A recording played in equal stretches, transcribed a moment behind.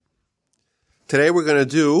Today we're going to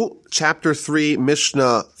do chapter 3,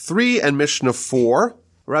 Mishnah 3 and Mishnah 4.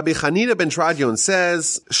 Rabbi Chanina ben Tradion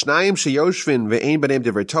says, Shnayim sheyoshvin ve'ein b'neim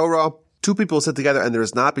divrei Torah. Two people sit together and there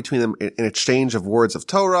is not between them an exchange of words of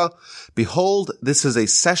Torah. Behold, this is a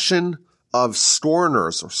session of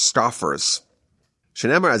scorners or scoffers.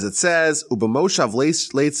 Shenemar, as it says, Ubamoshav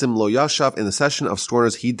leitzim lo yashav, in the session of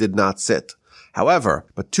scorners he did not sit. However,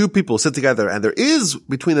 but two people sit together and there is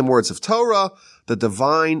between them words of Torah, the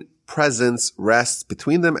divine presence rests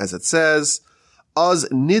between them, as it says, Az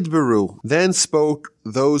nidberu, then spoke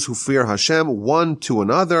those who fear Hashem one to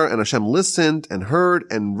another, and Hashem listened and heard,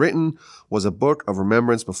 and written was a book of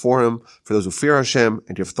remembrance before him for those who fear Hashem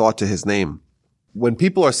and give thought to his name. When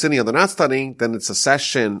people are sitting and they're not studying, then it's a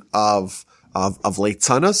session of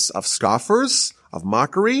leitzanas, of scoffers, of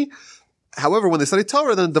mockery. However, when they study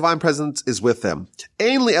Torah, then the divine presence is with them.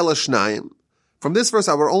 Ein li ela shnayim. From this verse,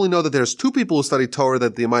 I will only know that there's two people who study Torah,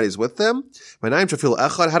 that the Almighty is with them. How do I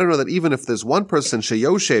know that even if there's one person,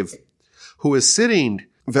 sheyoshev, who is sitting,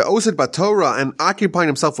 ve'osid b'Torah, and occupying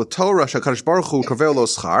himself with Torah, shakadosh baruch hu kaver lo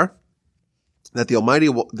schar, that the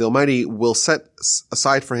Almighty will set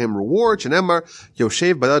aside for him reward. Shenemar,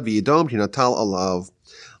 yoshev badad v'yidom hinatal alav.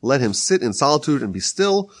 Let him sit in solitude and be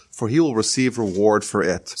still, for he will receive reward for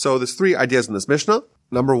it. So there's three ideas in this Mishnah.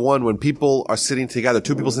 Number one, when people are sitting together,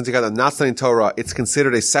 two people sitting together, not studying Torah, it's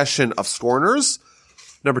considered a session of scorners.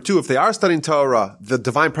 Number two, if they are studying Torah, the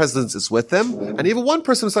divine presence is with them. And even one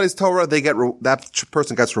person who studies Torah, that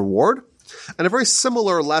person gets reward. And a very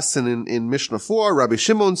similar lesson in Mishnah 4, Rabbi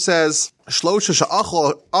Shimon says, three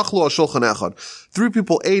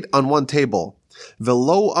people ate on one table.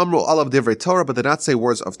 Velo amru alav divrei Torah, but did not say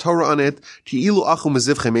words of Torah on it.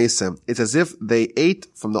 It's as if they ate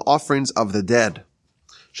from the offerings of the dead.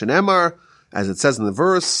 Shenemar, as it says in the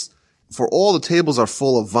verse, for all the tables are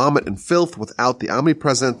full of vomit and filth without the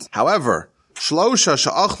omnipresent. However, shlosha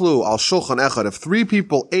sha'achlu al shulchan echad, if three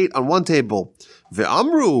people ate on one table,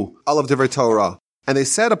 ve'amru alav divrei Torah, and they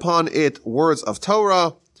said upon it words of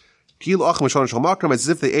Torah, as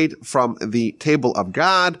if they ate from the table of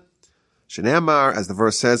God. Shenemar, as the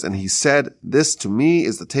verse says, and he said, this to me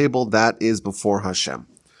is the table that is before Hashem.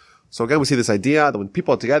 So again, we see this idea that when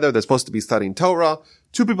people are together, they're supposed to be studying Torah.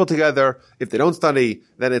 Two people together, if they don't study,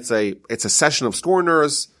 then it's a session of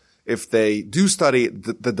scorners. If they do study,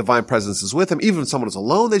 the divine presence is with them. Even if someone is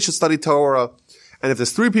alone, they should study Torah. And if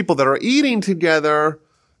there's three people that are eating together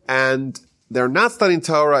and they're not studying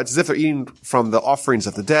Torah, it's as if they're eating from the offerings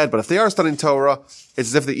of the dead. But if they are studying Torah, it's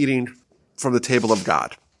as if they're eating from the table of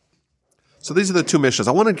God. So these are the two Mishnahs.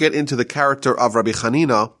 I want to get into the character of Rabbi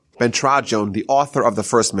Chanina ben Tradion, the author of the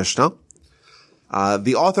first Mishnah.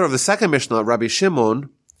 The author of the second Mishnah, Rabbi Shimon,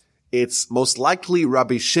 it's most likely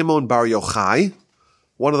Rabbi Shimon Bar Yochai,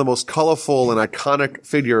 one of the most colorful and iconic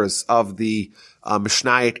figures of the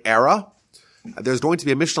Mishnaic era. There's going to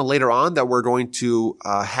be a Mishnah later on that we're going to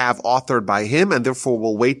have authored by him, and therefore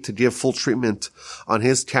we'll wait to give full treatment on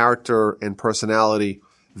his character and personality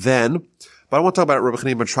then. But I want to talk about Rabbi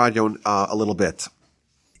Chanina ben Tradion a little bit.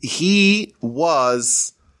 He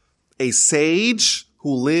was a sage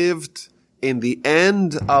who lived in the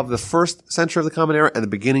end of the first century of the Common Era and the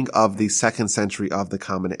beginning of the second century of the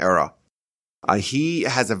Common Era. He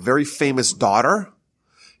has a very famous daughter.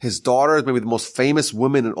 His daughter is maybe the most famous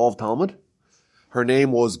woman in all of Talmud. Her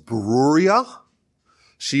name was Beruria.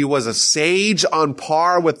 She was a sage on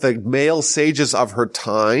par with the male sages of her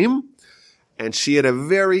time. And she had a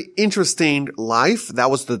very interesting life. That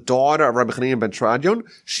was the daughter of Rabbi Chanina ben Tradion.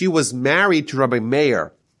 She was married to Rabbi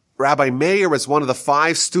Meir. Rabbi Meir was one of the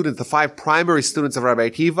five primary students of Rabbi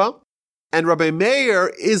Akiva. And Rabbi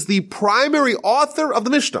Meir is the primary author of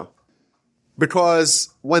the Mishnah.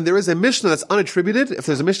 Because when there is a Mishnah that's unattributed, if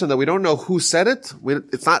there's a Mishnah that we don't know who said it,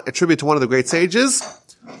 it's not attributed to one of the great sages.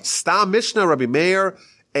 Stam Mishnah, Rabbi Meir,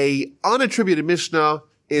 a unattributed Mishnah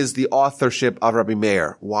is the authorship of Rabbi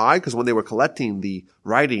Meir. Why? Because when they were collecting the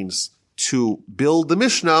writings to build the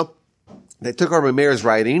Mishnah, they took Rabbi Meir's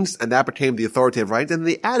writings, and that became the authoritative writings, and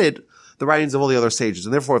they added the writings of all the other sages.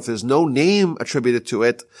 And therefore, if there's no name attributed to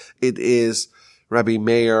it, it is Rabbi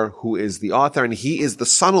Meir who is the author, and he is the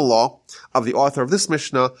son-in-law of the author of this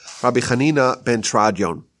Mishnah, Rabbi Chanina ben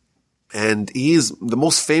Tradion. And the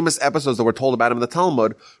most famous episodes that were told about him in the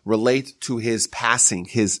Talmud relate to his passing,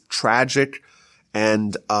 his tragic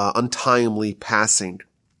and untimely passing.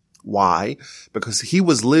 Why? Because he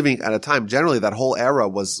was living at a time, generally that whole era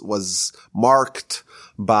was marked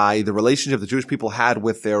by the relationship the Jewish people had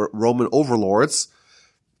with their Roman overlords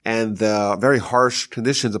and the very harsh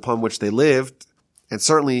conditions upon which they lived. And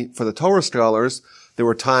certainly for the Torah scholars, there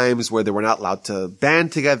were times where they were not allowed to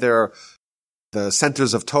band together. The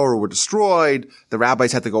centers of Torah were destroyed. The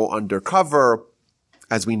rabbis had to go undercover,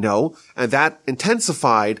 as we know, and that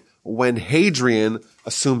intensified when Hadrian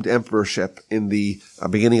assumed emperorship in the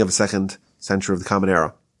beginning of the 2nd century of the Common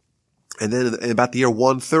Era. And then in about the year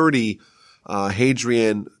 130,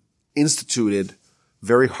 Hadrian instituted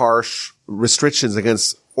very harsh restrictions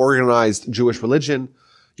against organized Jewish religion.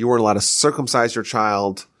 You weren't allowed to circumcise your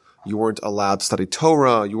child. You weren't allowed to study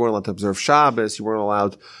Torah. You weren't allowed to observe Shabbos. You weren't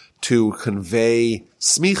allowed to convey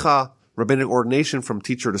smicha, rabbinic ordination from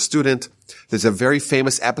teacher to student. There's a very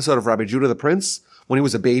famous episode of Rabbi Judah the Prince. When he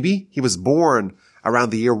was a baby, he was born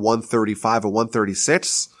around the year 135 or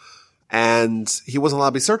 136, and he wasn't allowed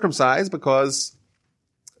to be circumcised because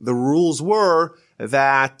the rules were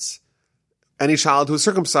that any child who is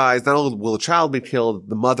circumcised, not only will the child be killed,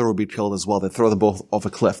 the mother will be killed as well. They throw them both off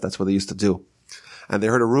a cliff. That's what they used to do. And they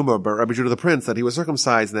heard a rumor about Rabbi Judah the Prince that he was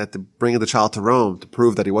circumcised and they had to bring the child to Rome to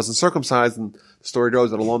prove that he wasn't circumcised. And the story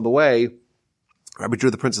goes that along the way, Rabbi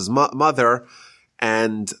Judah the Prince's mother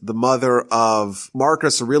and the mother of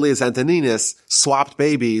Marcus Aurelius Antoninus swapped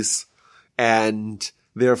babies, and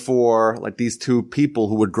therefore, like, these two people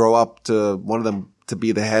who would grow up to, one of them to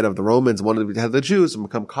be the head of the Romans, one of them to be the head of the Jews, and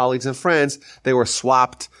become colleagues and friends, they were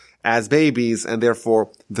swapped as babies, and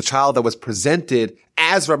therefore the child that was presented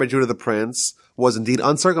as Rabbi Judah the Prince was indeed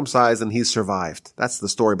uncircumcised, and he survived. That's the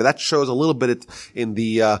story. But that shows a little bit in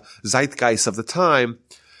the zeitgeist of the time,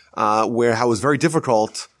 where how it was very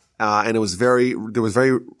difficult, and there was very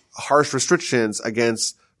harsh restrictions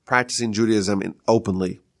against practicing Judaism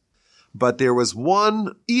openly. But there was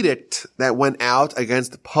one edict that went out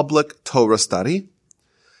against public Torah study.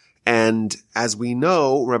 And as we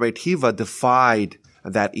know, Rabbi Akiva defied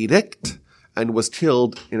that edict and was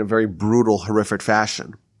killed in a very brutal, horrific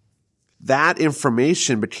fashion. That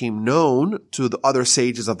information became known to the other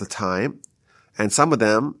sages of the time, and some of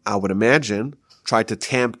them, I would imagine, tried to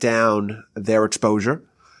tamp down their exposure.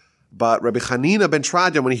 But Rabbi Hanina ben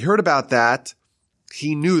Teradyon, when he heard about that,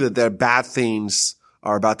 he knew that there bad things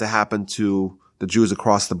are about to happen to the Jews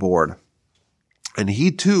across the board. And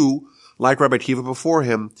he too, like Rabbi Akiva before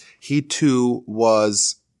him, he too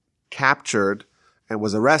was captured and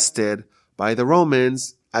was arrested by the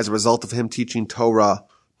Romans as a result of him teaching Torah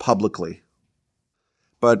publicly.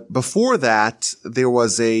 But before that, there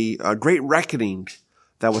was a great reckoning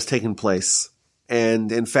that was taking place.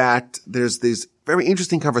 And in fact, there's these very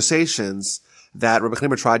interesting conversations that Rabbi Hanina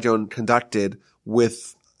ben Teradyon conducted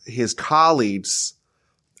with his colleagues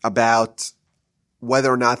about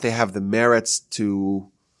whether or not they have the merits to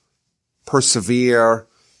persevere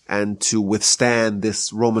and to withstand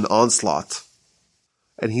this Roman onslaught.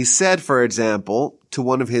 And he said, for example, to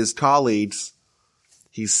one of his colleagues,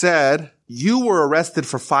 he said, "You were arrested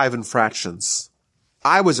for 5 infractions.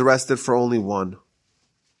 I was arrested for only 1.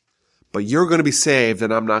 But you're going to be saved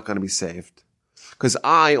and I'm not going to be saved. Because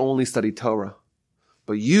I only studied Torah.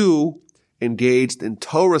 But you engaged in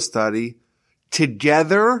Torah study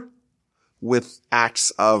together with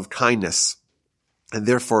acts of kindness. And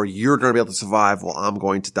therefore, you're going to be able to survive while I'm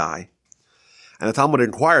going to die." And the Talmud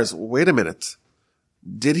inquires, wait a minute.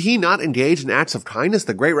 Did he not engage in acts of kindness?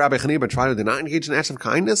 The great Rabbi Hanina ben Teradyon did not engage in acts of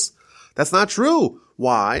kindness? That's not true.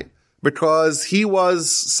 Why? Because he was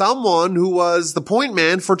someone who was the point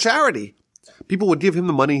man for charity. People would give him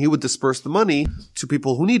the money, he would disperse the money to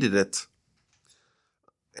people who needed it.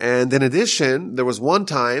 And in addition, there was one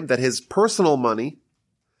time that his personal money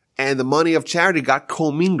and the money of charity got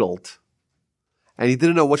commingled. And he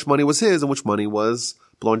didn't know which money was his and which money was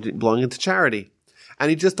belonging to charity. And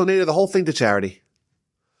he just donated the whole thing to charity.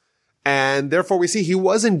 And therefore we see he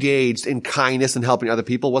was engaged in kindness and helping other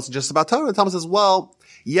people. It wasn't just about Torah. And Thomas says, well,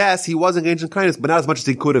 yes, he was engaged in kindness, but not as much as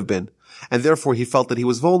he could have been. And therefore he felt that he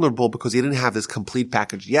was vulnerable because he didn't have this complete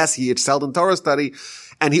package. Yes, he excelled in Torah study,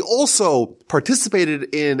 and he also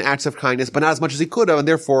participated in acts of kindness, but not as much as he could have, and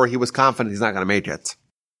therefore he was confident he's not going to make it.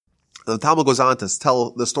 The Talmud goes on to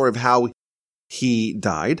tell the story of how he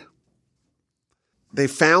died. They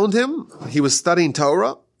found him. He was studying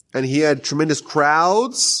Torah, and he had tremendous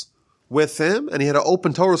crowds with him, and he had an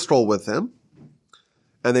open Torah scroll with him.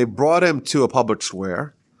 And they brought him to a public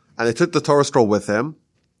square, and they took the Torah scroll with him,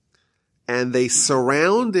 and they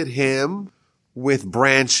surrounded him with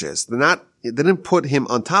branches. They didn't put him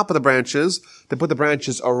on top of the branches. They put the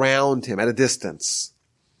branches around him at a distance.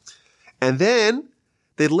 And then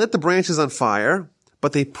they lit the branches on fire,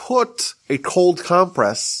 but they put a cold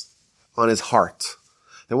compress on his heart.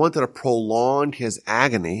 They wanted to prolong his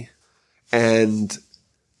agony, and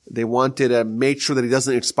they wanted to make sure that he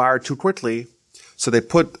doesn't expire too quickly. So they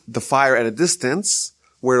put the fire at a distance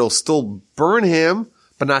where it'll still burn him,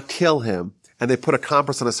 but not kill him. and they put a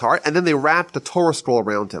compress on his heart, and then they wrapped the Torah scroll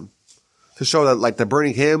around him to show that, like, they're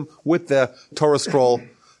burning him with the Torah scroll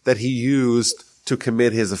that he used to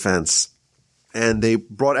commit his offense. And they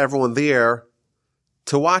brought everyone there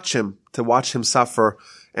to watch him suffer,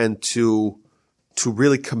 and to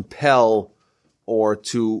really compel or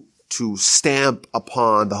to stamp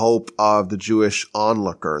upon the hope of the Jewish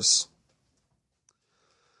onlookers.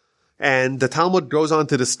 And the Talmud goes on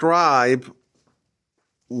to describe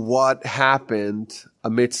what happened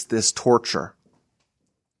amidst this torture.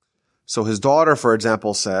 So his daughter, for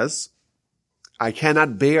example, says, "I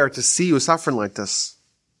cannot bear to see you suffering like this."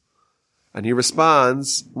 And he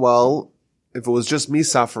responds, "Well, if it was just me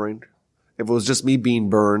suffering, if it was just me being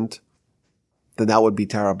burned, then that would be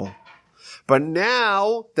terrible. But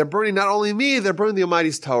now they're burning not only me, they're burning the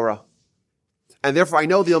Almighty's Torah. And therefore I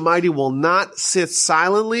know the Almighty will not sit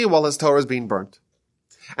silently while his Torah is being burnt.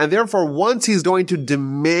 And therefore once he's going to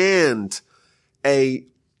demand a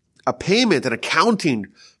payment, an accounting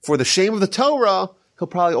for the shame of the Torah, he'll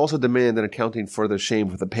probably also demand an accounting for the shame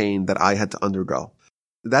of the pain that I had to undergo."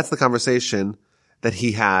 That's the conversation that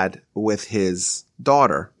he had with his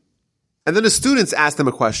daughter. And then the students asked him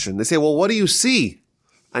a question. They say, "Well, what do you see?"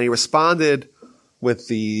 And he responded with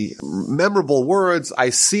the memorable words,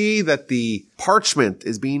 "I see that the parchment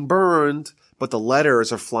is being burned, but the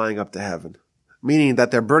letters are flying up to heaven." Meaning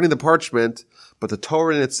that they're burning the parchment, but the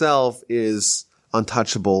Torah in itself is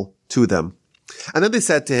untouchable to them. And then they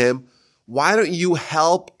said to him, "Why don't you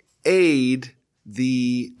help aid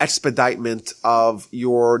the expeditement of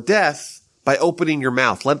your death by opening your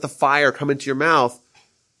mouth? Let the fire come into your mouth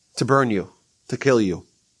to burn you, to kill you."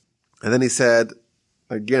 And then he said,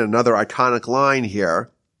 again, another iconic line here,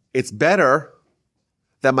 "It's better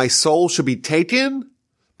that my soul should be taken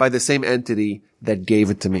by the same entity that gave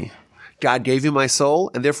it to me." God gave you my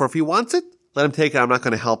soul, and therefore if he wants it, let him take it. I'm not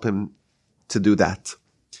going to help him to do that.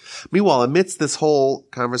 Meanwhile, amidst this whole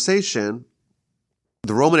conversation,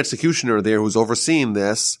 the Roman executioner there who's overseeing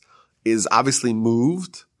this is obviously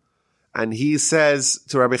moved, and he says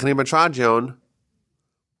to Rabbi Chanina ben Teradyon,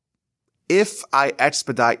 "If I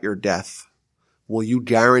expedite your death, will you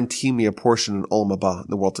guarantee me a portion in Olam Haba, in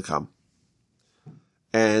the world to come?"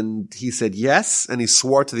 And he said yes, and he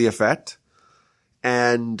swore to the effect.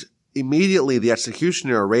 And immediately the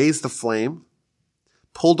executioner raised the flame,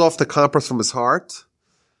 pulled off the compress from his heart,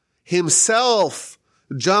 himself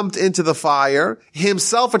jumped into the fire,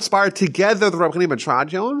 himself expired together with Rabbi Chanina ben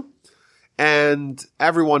Teradyon, and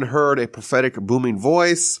everyone heard a prophetic booming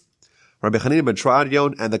voice. Rabbi Chanina ben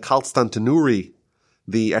Teradyon and the Kalstan Tanuri,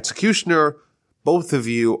 the executioner, both of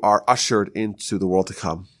you are ushered into the world to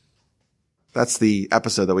come. That's the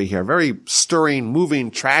episode that we hear. Very stirring, moving,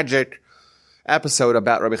 tragic episode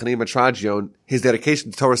about Rabbi Chanina ben Teradyon, his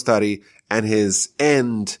dedication to Torah study, and his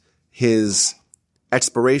end, his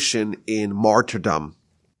expiration in martyrdom.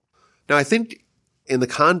 Now, I think in the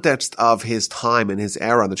context of his time and his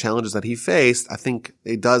era and the challenges that he faced, I think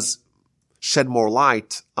it does shed more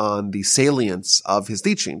light on the salience of his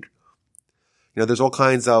teaching. You know, there's all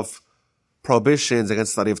kinds of prohibitions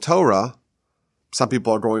against study of Torah. Some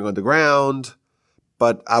people are going underground,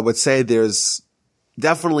 but I would say there's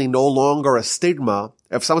definitely no longer a stigma.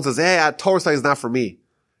 If someone says, "Hey, Torah study is not for me.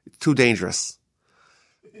 It's too dangerous."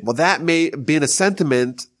 Well, that may have been a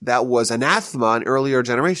sentiment that was anathema in earlier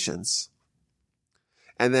generations.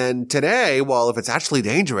 And then today, well, if it's actually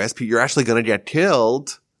dangerous, you're actually going to get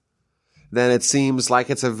killed, then it seems like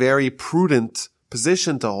it's a very prudent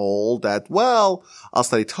position to hold that, well, I'll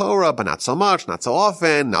study Torah, but not so much, not so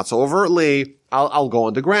often, not so overtly. I'll go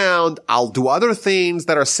underground. I'll do other things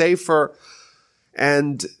that are safer.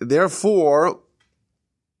 And therefore,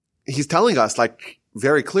 he's telling us, like,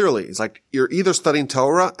 very clearly, it's like, you're either studying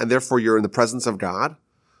Torah and therefore you're in the presence of God,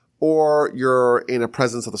 or you're in a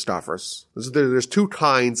presence of the scoffers. There's two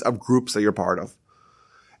kinds of groups that you're part of.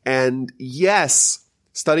 And yes,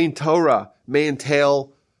 studying Torah may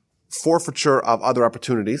entail forfeiture of other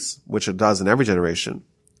opportunities, which it does in every generation,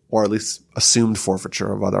 or at least assumed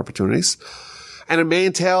forfeiture of other opportunities. And it may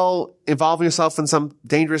entail involving yourself in some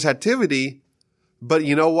dangerous activity. But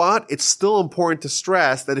you know what? It's still important to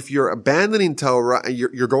stress that if you're abandoning Torah and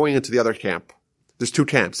you're going into the other camp, there's two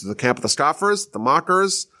camps. There's the camp of the scoffers, the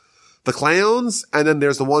mockers, the clowns, and then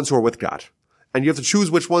there's the ones who are with God. And you have to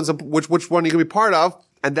choose which one you're going to be part of.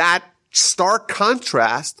 And that stark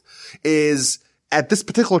contrast is, at this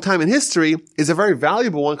particular time in history, is a very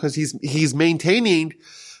valuable one, because he's maintaining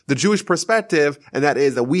the Jewish perspective, and that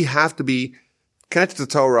is that we have to be connected to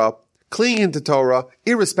Torah, clinging to Torah,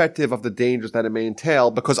 irrespective of the dangers that it may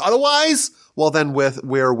entail, because otherwise, well, then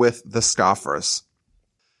we're with the scoffers.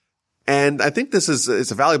 And I think this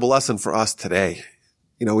is a valuable lesson for us today.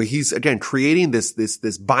 He's again creating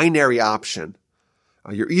this binary option.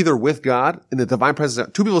 You're either with God in the divine presence.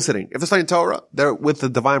 Two people sitting. If they're studying Torah, they're with the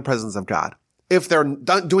divine presence of God. If they're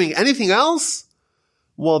not doing anything else,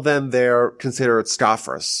 well, then they're considered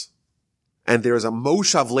scoffers. And there's a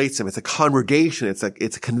moshav leitzim. It's a congregation. It's a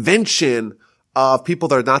convention of people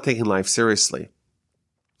that are not taking life seriously.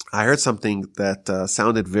 I heard something that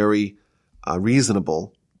sounded very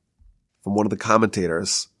reasonable from one of the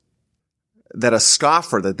commentators, that a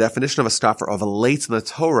scoffer, the definition of a scoffer, of a leitzim in the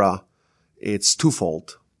Torah, it's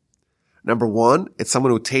twofold. Number one, it's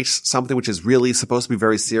someone who takes something which is really supposed to be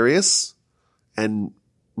very serious and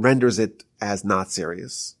renders it as not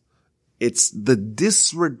serious. It's the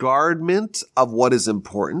disregardment of what is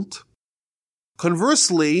important.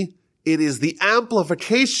 Conversely, it is the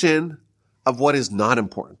amplification of what is not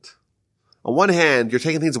important. On one hand, you're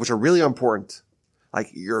taking things which are really important, like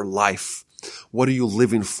your life. What are you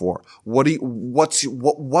living for?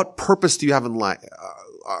 What purpose do you have in life?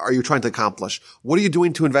 Are you trying to accomplish? What are you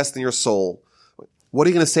doing to invest in your soul? What are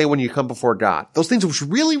you going to say when you come before God? Those things which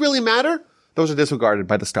really, really matter, those are disregarded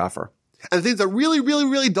by the scoffer. And the things that really, really,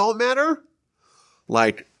 really don't matter,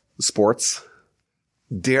 like sports,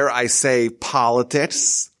 dare I say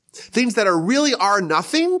politics, things that are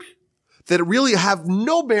nothing, that really have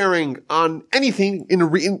no bearing on anything in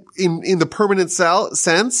the permanent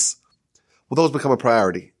sense, well, those become a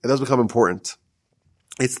priority and those become important.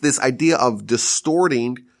 It's this idea of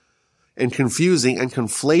distorting and confusing and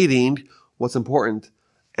conflating what's important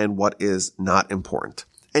and what is not important.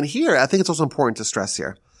 And here, I think it's also important to stress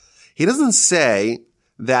here. He doesn't say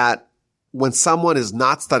that when someone is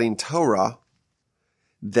not studying Torah,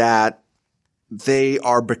 that they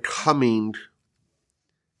are becoming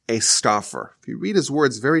a scoffer. If you read his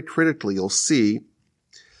words very critically, you'll see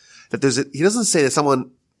that he doesn't say that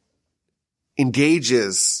someone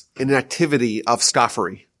engages in an activity of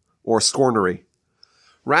scoffery or scornery.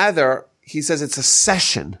 Rather, he says it's a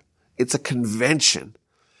session. It's a convention.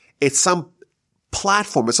 It's some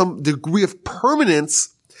platform. It's some degree of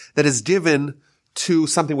permanence that is given to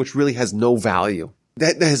something which really has no value.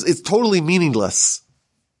 It's totally meaningless.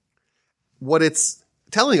 What it's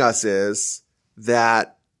telling us is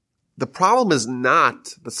that the problem is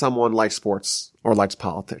not that someone likes sports or likes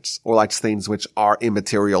politics or likes things which are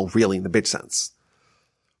immaterial really in the big sense.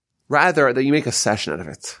 Rather, that you make a session out of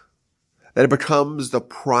it. That it becomes the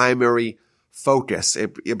primary focus.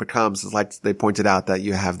 It becomes, like they pointed out, that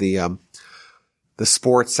you have the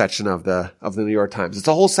sports section of the New York Times. It's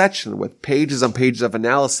a whole section with pages and pages of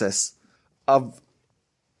analysis of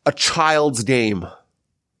a child's game.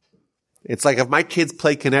 It's like if my kids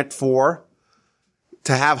play Connect 4,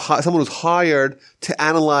 to have someone who's hired to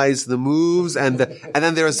analyze the moves and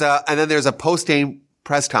then there's a post-game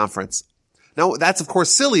press conference. Now, that's of course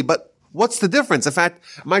silly, but what's the difference? In fact,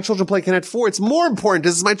 my children play Connect 4. It's more important.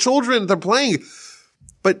 This is my children. They're playing.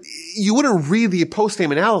 But you wouldn't read the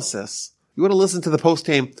post-game analysis. You want to listen to the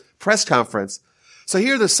post-game press conference. So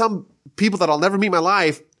here there's some people that I'll never meet in my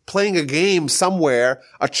life playing a game somewhere,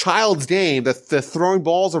 a child's game, that they're throwing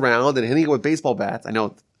balls around and hitting it with baseball bats. I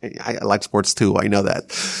know I like sports too. I know that.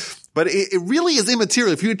 But it really is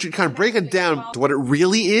immaterial. If you kind of break it down to what it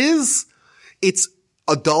really is, it's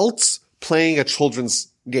adults playing a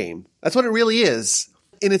children's game. That's what it really is.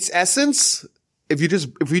 In its essence, if you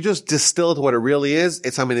just distill it to what it really is,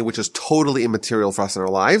 it's something which is totally immaterial for us in our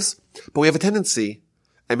lives. But we have a tendency,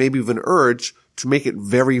 and maybe even an urge, to make it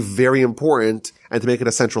very, very important and to make it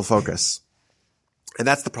a central focus. And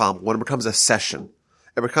that's the problem. When it becomes a session,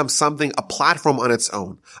 it becomes something, a platform on its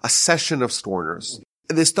own, a session of scorners.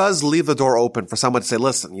 And this does leave the door open for someone to say,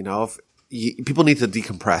 listen, people need to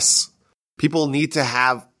decompress. People need to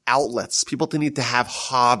have outlets. People need to have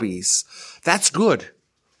hobbies. That's good.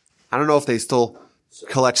 I don't know if they still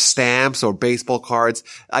collect stamps or baseball cards.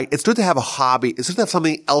 It's good to have a hobby. It's good to have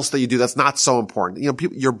something else that you do that's not so important.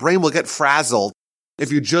 Your brain will get frazzled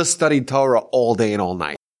if you just studied Torah all day and all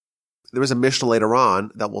night. There is a Mishnah later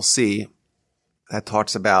on that we'll see that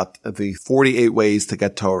talks about the 48 ways to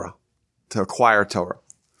get Torah, to acquire Torah.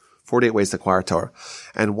 48 ways to acquire Torah.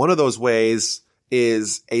 And one of those ways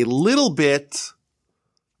is a little bit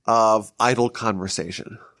of idle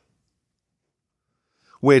conversation,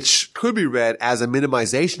 which could be read as a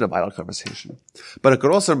minimization of idle conversation. But it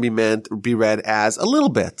could also be read as a little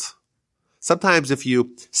bit. Sometimes if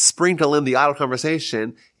you sprinkle in the idle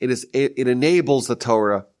conversation, it enables the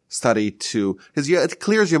Torah study because it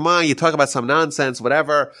clears your mind. You talk about some nonsense,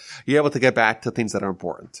 whatever. You're able to get back to things that are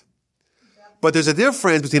important. But there's a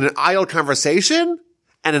difference between an idle conversation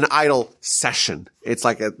and an idle session. It's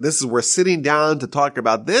like we're sitting down to talk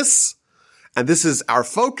about this, and this is our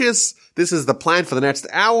focus. This is the plan for the next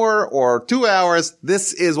hour or 2 hours.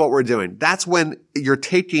 This is what we're doing. That's when you're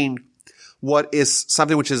taking what is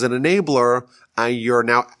something which is an enabler, and you're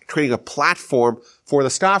now creating a platform for the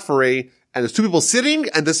scaffory. And there's two people sitting,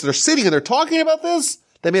 and they're sitting and they're talking about this.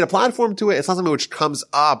 They made a platform to it. It's not something which comes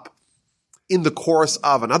up in the course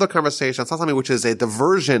of another conversation. It's not something which is a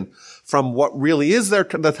diversion from what really is the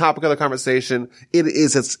topic of the conversation. It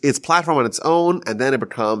is its platform on its own, and then it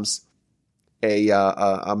becomes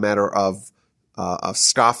a matter of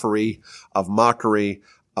scoffery, of mockery,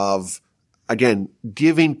 of, again,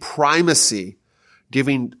 giving primacy,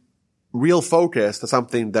 giving real focus to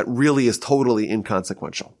something that really is totally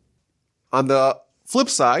inconsequential. On the flip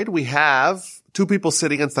side, we have two people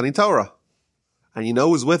sitting and studying Torah. And you know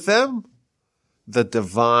who's with them? The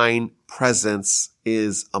divine presence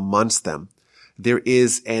is amongst them. There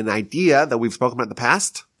is an idea that we've spoken about in the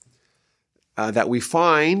past, that we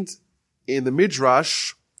find in the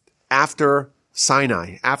Midrash after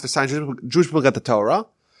Sinai. After Sinai, Jewish people got the Torah.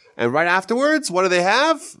 And right afterwards, what do they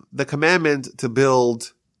have? The commandment to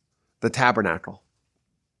build the tabernacle.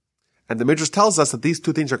 And the Midrash tells us that these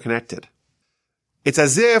two things are connected. It's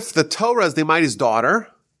as if the Torah is the Almighty's daughter,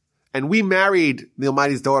 and we married the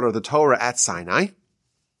Almighty's daughter, the Torah, at Sinai.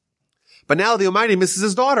 But now the Almighty misses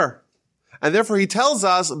his daughter. And therefore he tells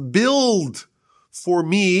us, build for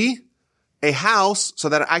me a house so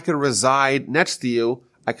that I could reside next to you.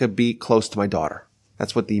 I could be close to my daughter.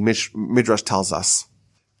 That's what the Midrash tells us.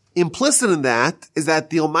 Implicit in that is that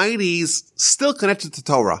the Almighty's still connected to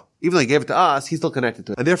Torah. Even though he gave it to us, he's still connected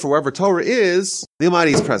to it. And therefore, wherever Torah is, the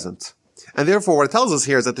Almighty is present. And therefore, what it tells us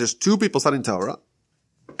here is that there's two people studying Torah.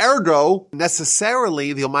 Ergo,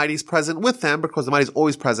 necessarily, the Almighty is present with them because the Almighty is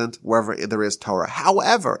always present wherever there is Torah.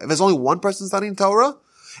 However, if there's only one person studying Torah,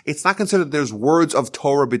 it's not considered that there's words of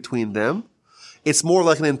Torah between them. It's more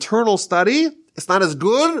like an internal study. It's not as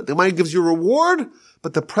good. The Almighty gives you a reward,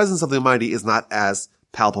 but the presence of the Almighty is not as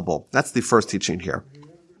palpable. That's the first teaching here.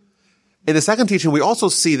 In the second teaching, we also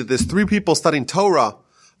see that there's three people studying Torah.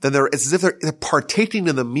 Then it's as if they're partaking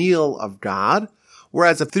in the meal of God.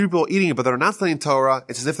 Whereas if three people are eating it, but they're not studying Torah,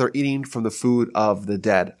 it's as if they're eating from the food of the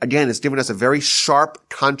dead. Again, it's giving us a very sharp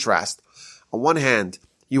contrast. On one hand,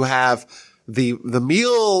 you have the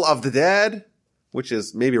meal of the dead, which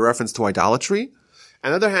is maybe a reference to idolatry.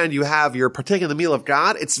 On the other hand, you have you're partaking the meal of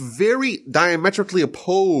God. It's very diametrically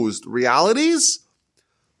opposed realities.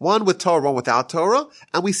 One with Torah, one without Torah.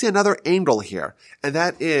 And we see another angle here. And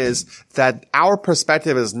that is that our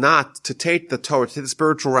perspective is not to take the Torah, to take the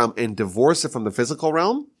spiritual realm and divorce it from the physical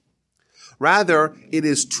realm. Rather, it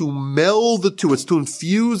is to meld the two. It's to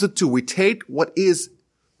infuse the two. We take what is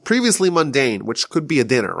previously mundane, which could be a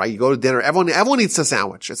dinner, right? You go to dinner, everyone eats a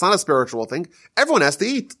sandwich. It's not a spiritual thing. Everyone has to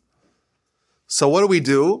eat. So what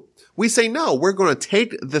do? We say, no, we're going to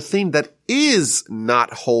take the thing that is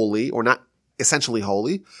not holy or not essentially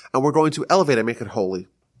holy, and we're going to elevate it, make it holy.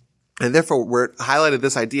 And therefore, we're highlighted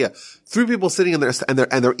this idea. Three people sitting in there and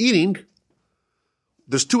they're eating.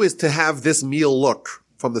 There's two ways to have this meal look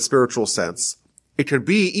from the spiritual sense. It could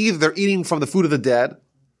be either they're eating from the food of the dead,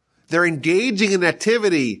 they're engaging in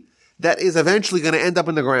activity that is eventually going to end up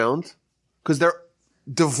in the ground, because they're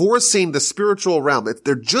divorcing the spiritual realm.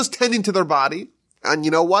 They're just tending to their body. And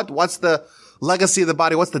you know what? What's the legacy of the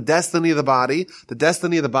body? What's the destiny of the body? The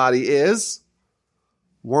destiny of the body is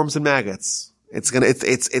worms and maggots. It's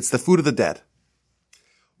the food of the dead.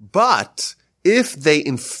 But if they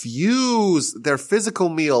infuse their physical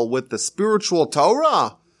meal with the spiritual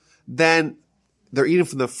Torah, then they're eating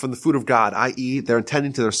from the food of God, i.e. they're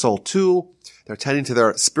attending to their soul too. They're attending to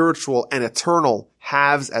their spiritual and eternal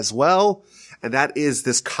halves as well. And that is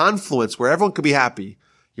this confluence where everyone could be happy.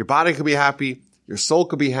 Your body could be happy. Your soul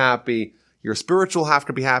could be happy. Your spiritual half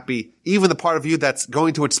could be happy. Even the part of you that's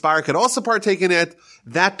going to inspire could also partake in it.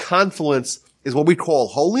 That confluence is what we call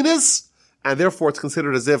holiness. And therefore it's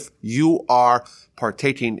considered as if you are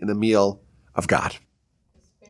partaking in the meal of God.